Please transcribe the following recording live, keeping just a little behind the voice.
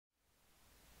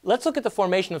Let's look at the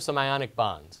formation of some ionic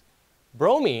bonds.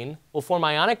 Bromine will form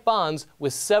ionic bonds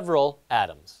with several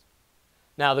atoms.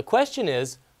 Now the question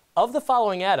is, of the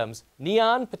following atoms,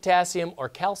 neon, potassium, or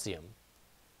calcium,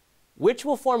 which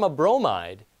will form a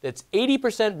bromide that's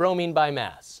 80% bromine by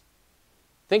mass?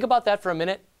 Think about that for a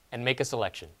minute and make a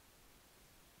selection.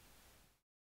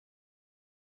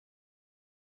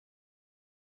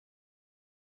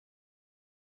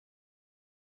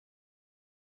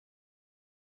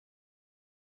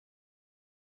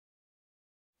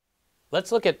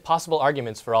 Let's look at possible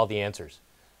arguments for all the answers.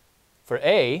 For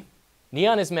A,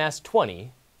 neon is mass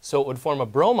 20, so it would form a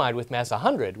bromide with mass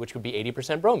 100, which would be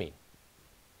 80% bromine.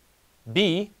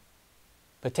 B,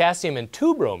 potassium and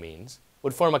 2 bromines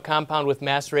would form a compound with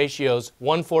mass ratios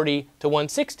 140 to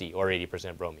 160, or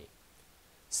 80% bromine.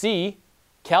 C,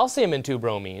 calcium and 2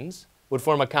 bromines would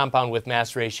form a compound with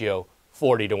mass ratio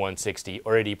 40 to 160,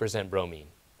 or 80% bromine.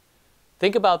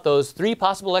 Think about those 3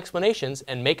 possible explanations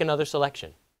and make another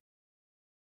selection.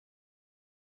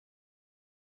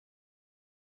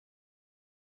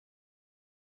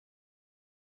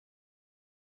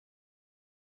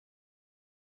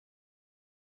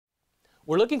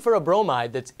 We're looking for a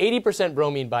bromide that's 80%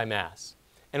 bromine by mass,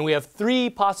 and we have 3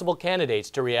 possible candidates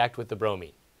to react with the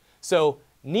bromine. So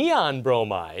neon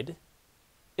bromide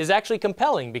is actually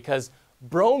compelling because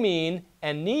bromine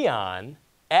and neon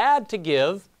add to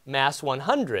give mass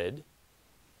 100,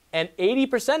 and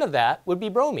 80% of that would be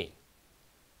bromine.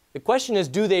 The question is,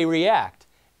 do they react?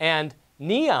 And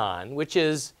neon, which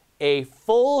is a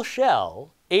full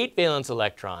shell, 8 valence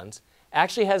electrons,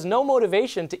 actually has no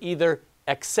motivation to either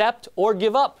accept or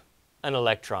give up an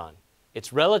electron.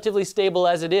 It's relatively stable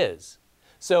as it is.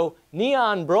 So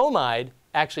neon bromide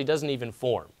actually doesn't even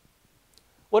form.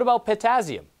 What about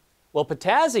potassium? Well,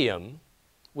 potassium,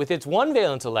 with its 1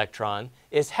 valence electron,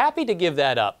 is happy to give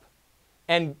that up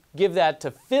and give that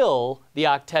to fill the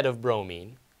octet of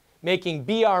bromine, making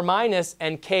Br-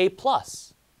 and K+.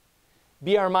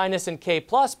 Br- and K+,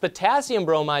 potassium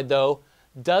bromide, though,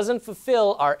 doesn't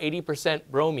fulfill our 80%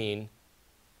 bromine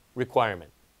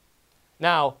requirement.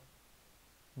 Now,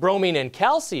 bromine and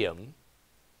calcium,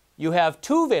 you have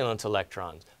 2 valence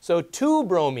electrons. So 2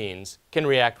 bromines can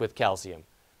react with calcium.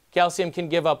 Calcium can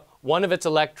give up one of its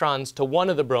electrons to one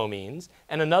of the bromines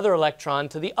and another electron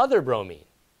to the other bromine.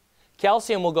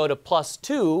 Calcium will go to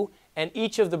 +2 and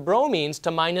each of the bromines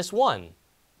to -1.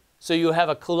 So you have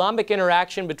a Coulombic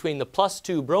interaction between the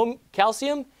 +2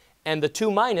 calcium and the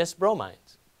 2-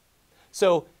 bromines.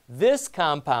 So this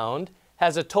compound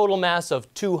has a total mass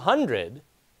of 200,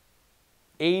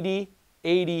 80,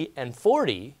 80, and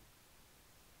 40,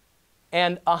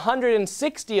 and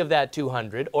 160 of that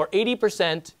 200, or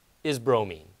 80%, is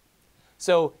bromine.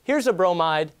 So here's a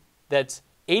bromide that's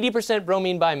 80%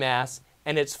 bromine by mass,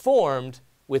 and it's formed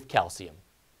with calcium.